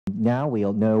now we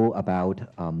all know about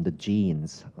the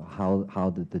genes,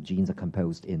 how the genes are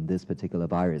composed in this particular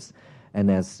virus. And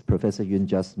as Professor Yuen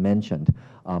just mentioned,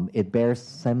 it bears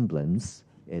semblance.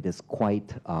 It is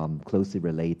quite closely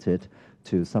related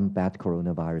to some bat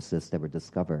coronaviruses that were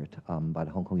discovered by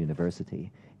the Hong Kong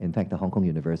University. In fact, the Hong Kong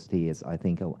University is, I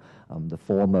think, the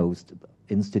foremost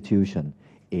institution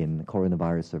in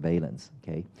coronavirus surveillance.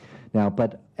 Okay, now,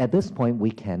 but at this point, we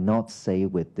cannot say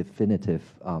with definitive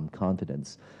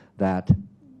confidence that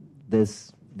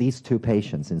these two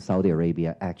patients in Saudi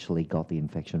Arabia actually got the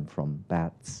infection from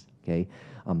bats. Okay,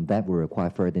 that will require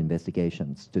further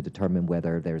investigations to determine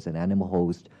whether there's an animal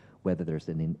host, whether there's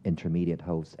an intermediate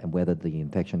host, and whether the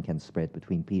infection can spread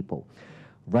between people.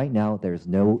 Right now, there's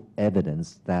no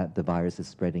evidence that the virus is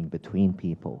spreading between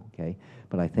people, okay?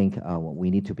 But I think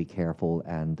we need to be careful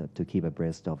and to keep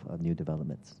abreast of new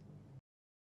developments.